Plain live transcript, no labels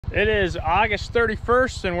It is August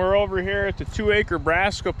 31st and we're over here at the 2-acre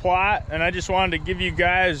brassica plot, and I just wanted to give you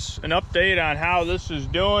guys an update on how this is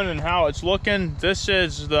doing and how it's looking. This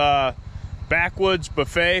is the Backwoods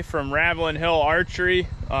buffet from Ravlin Hill Archery.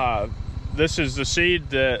 This is the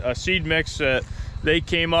seed, a seed mix that they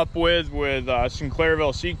came up with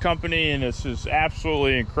Sinclairville Seed Company, and this is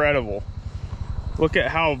absolutely incredible. Look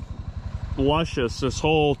at how luscious this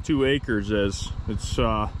whole 2 acres is. It's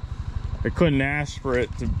I couldn't ask for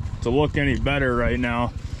it to look any better right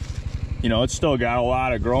now. You know, it's still got a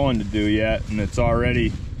lot of growing to do yet, and it's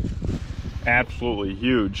already absolutely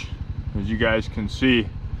huge. As you guys can see,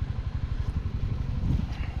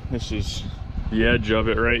 this is the edge of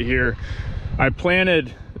it right here. I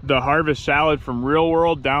planted the harvest salad from Real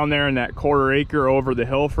World down there in that 1/4 acre over the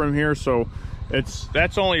hill from here, so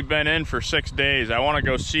that's only been in for 6 days. I want to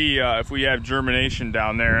go see if we have germination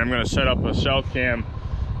down there. I'm going to set up a cell cam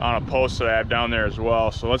on a post that I have down there as well,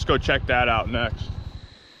 so let's go check that out next.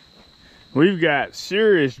 We've got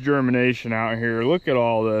serious germination out here. Look at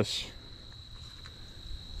all this.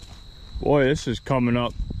 Boy, this is coming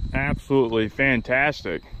up absolutely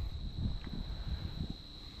fantastic.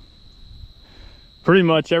 Pretty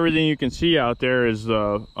much everything you can see out there is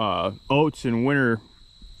the oats and winter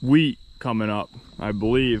wheat coming up. I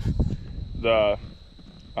believe the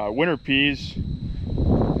winter peas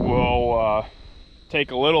will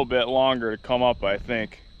take a little bit longer to come up, I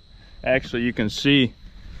think. Actually, you can see,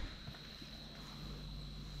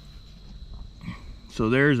 so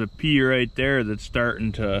there's a pea right there that's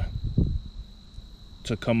starting to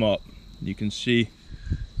come up. You can see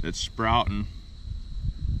it's sprouting.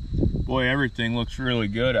 Boy, everything looks really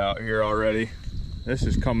good out here already. This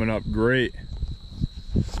is coming up great.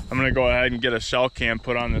 I'm gonna go ahead and get a cell cam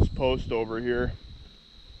put on this post over here.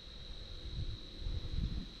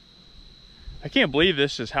 I can't believe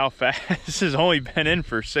this is how fast. This has only been in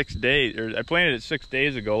for 6 days. I planted it 6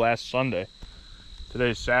 days ago, last Sunday.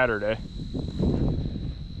 Today's Saturday.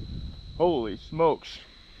 Holy smokes.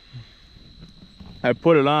 I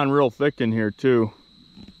put it on real thick in here too.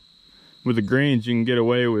 With the grains, you can get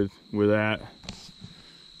away with that.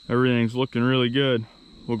 Everything's looking really good.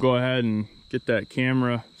 We'll go ahead and get that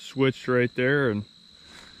camera switched right there and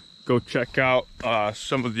go check out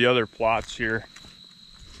some of the other plots here.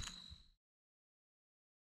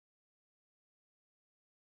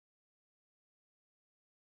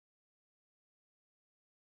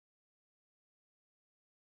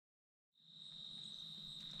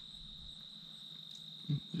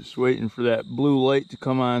 Just waiting for that blue light to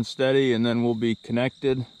come on steady, and then we'll be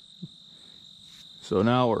connected. So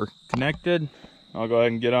now we're connected. I'll go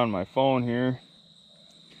ahead and get on my phone here,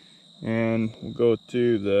 and we'll go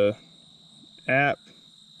to the app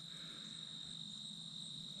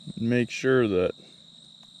and make sure that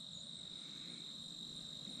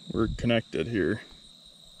we're connected here.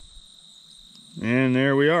 And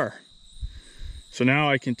there we are. So now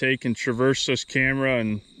I can take and traverse this camera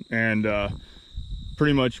and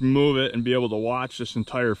pretty much move it and be able to watch this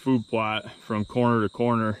entire food plot from corner to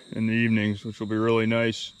corner in the evenings, which will be really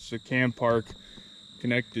nice. It's a cam park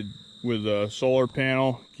connected with a solar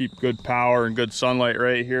panel. Keep good power and good sunlight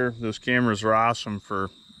right here. Those cameras are awesome for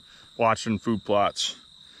watching food plots.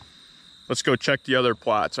 Let's go check the other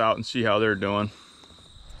plots out and see how they're doing.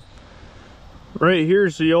 Right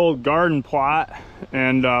here's the old garden plot,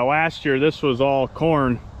 and last year this was all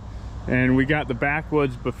corn. And we got the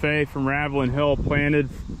Backwoods buffet from Ravlin Hill planted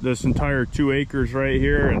this entire 2 acres right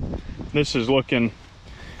here, and this is looking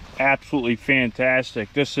absolutely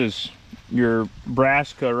fantastic. This is your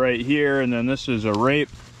brassica right here, and then this is a rape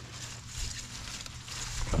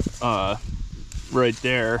right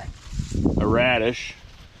there, a radish.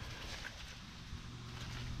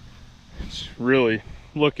 It's really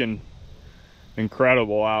looking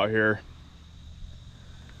incredible out here.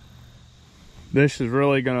 This is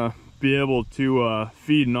really gonna be able to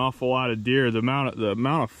feed an awful lot of deer. The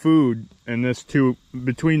amount of food in this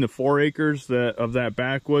between the 4 acres of that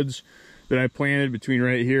Backwoods that I planted between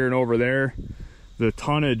right here and over there, the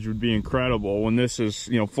tonnage would be incredible when this is,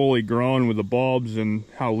 you know, fully grown with the bulbs and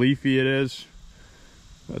how leafy it is.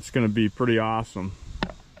 That's going to be pretty awesome.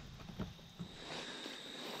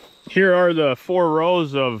 Here are the 4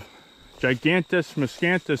 rows of Gigantus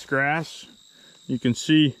miscanthus grass. You can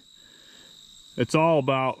see it's all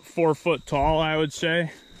about 4 foot tall, I would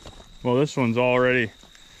say. Well, this one's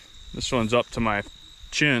up to my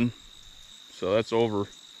chin, so that's over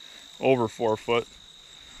 4 foot.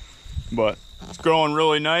 But it's growing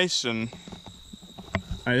really nice, and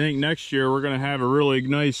I think next year we're gonna have a really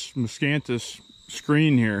nice miscanthus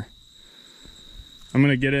screen here. I'm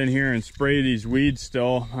gonna get in here and spray these weeds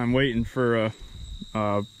still. I'm waiting for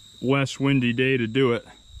a less windy day to do it.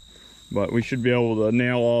 But we should be able to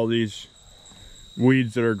nail all these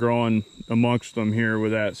weeds that are growing amongst them here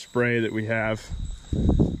with that spray that we have.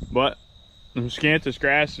 But the miscanthus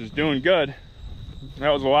grass is doing good. That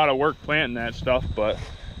was a lot of work planting that stuff, but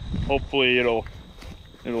hopefully it'll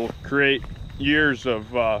create years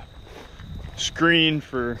of screen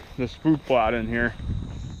for this food plot in here.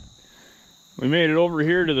 We made it over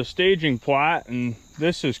here to the staging plot, and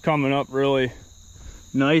this is coming up really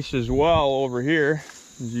nice as well over here,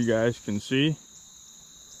 as you guys can see.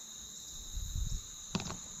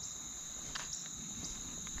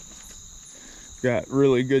 Got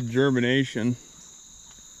really good germination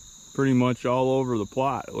pretty much all over the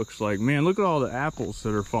plot, it looks like. Man, look at all the apples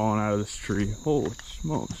that are falling out of this tree. Holy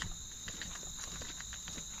smokes.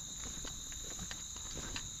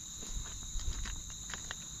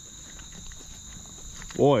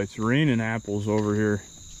 Boy, it's raining apples over here.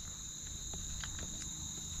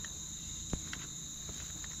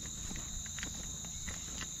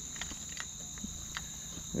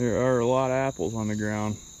 There are a lot of apples on the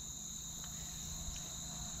ground.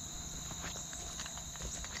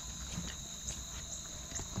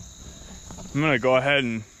 I'm gonna go ahead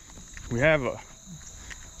and we have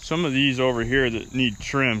some of these over here that need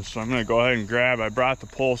trim, so I'm gonna go ahead and grab. I brought the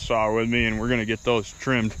pole saw with me, and we're gonna get those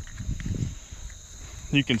trimmed.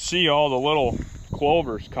 You can see all the little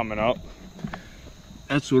clovers coming up.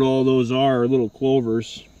 That's what all those are, little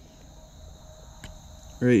clovers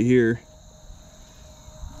right here.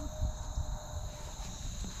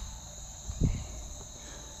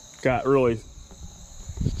 Got really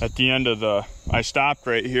at the end of the, I stopped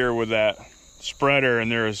right here with that spreader,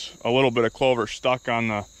 and there's a little bit of clover stuck on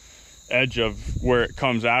the edge of where it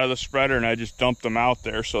comes out of the spreader, and I just dumped them out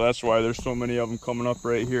there. So that's why there's so many of them coming up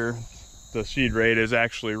right here. The seed rate is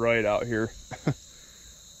actually right out here.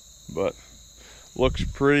 But looks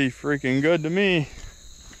pretty freaking good to me.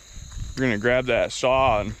 We're gonna grab that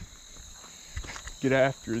saw and get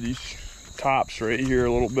after these tops right here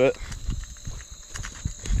a little bit.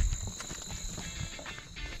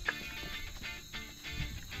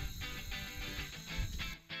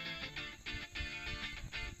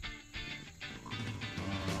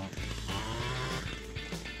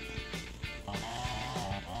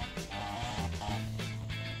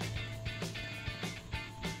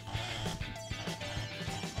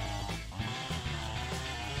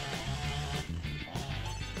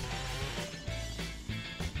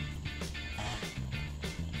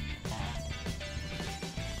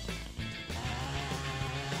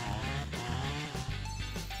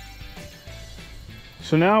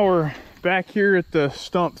 So now we're back here at the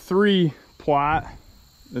stump 3 plot.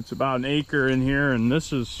 It's about an acre in here, and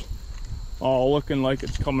this is all looking like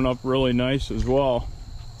it's coming up really nice as well.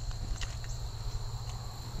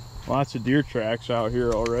 Lots of deer tracks out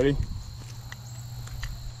here already.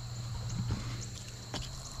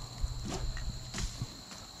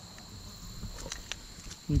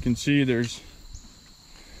 You can see there's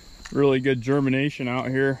really good germination out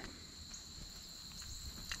here.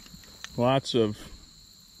 Lots of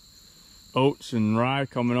oats and rye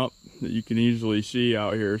coming up that you can easily see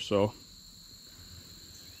out here, so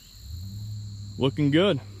looking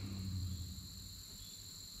good.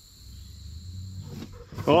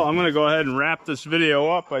 Well, I'm gonna go ahead and wrap this video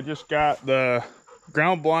up. I just got the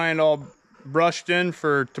ground blind all brushed in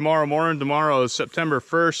for tomorrow morning. Tomorrow is September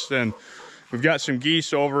 1st, and we've got some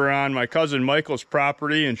geese over on my cousin Michael's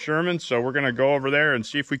property in Sherman, so we're gonna go over there and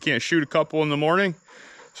see if we can't shoot a couple in the morning.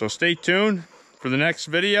 So stay tuned for the next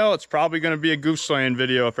video. It's probably going to be a goose laying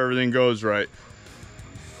video if everything goes right.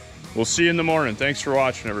 We'll see you in the morning. Thanks for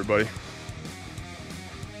watching, everybody.